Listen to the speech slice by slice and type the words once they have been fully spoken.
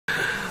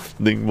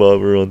Ding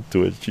Bobber on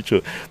Twitch.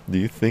 Chycho, do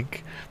you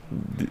think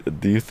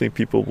do you think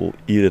people will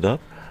eat it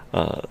up?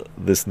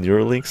 This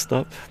Neuralink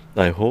stuff.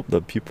 I hope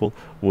that people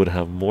would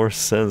have more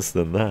sense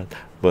than that,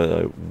 but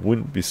I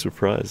wouldn't be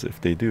surprised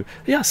if they do.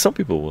 Yeah, some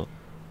people will.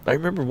 I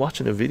remember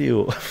watching a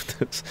video of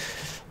this,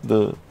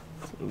 the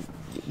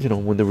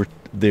when they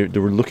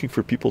were looking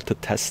for people to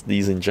test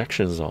these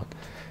injections on,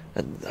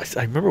 and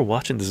I remember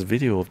watching this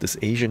video of this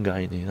Asian guy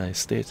in the United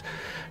States.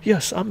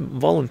 Yes, I'm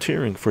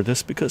volunteering for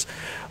this because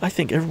I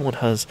think everyone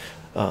has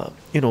a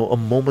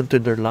moment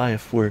in their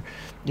life where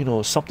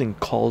something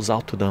calls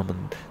out to them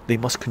and they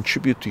must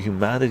contribute to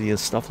humanity and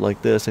stuff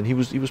like this. And he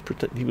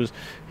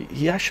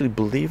actually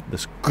believed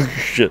this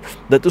shit,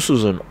 that this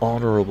was an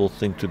honorable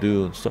thing to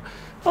do and stuff.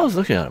 I was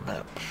looking at him,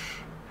 man.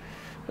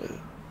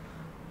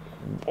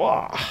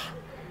 Wow,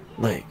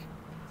 like,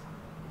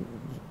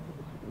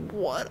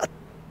 what a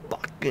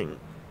fucking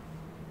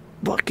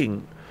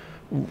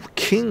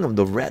king of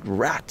the red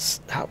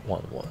rats that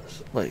one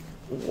was. Like,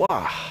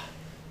 wow,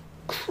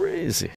 crazy.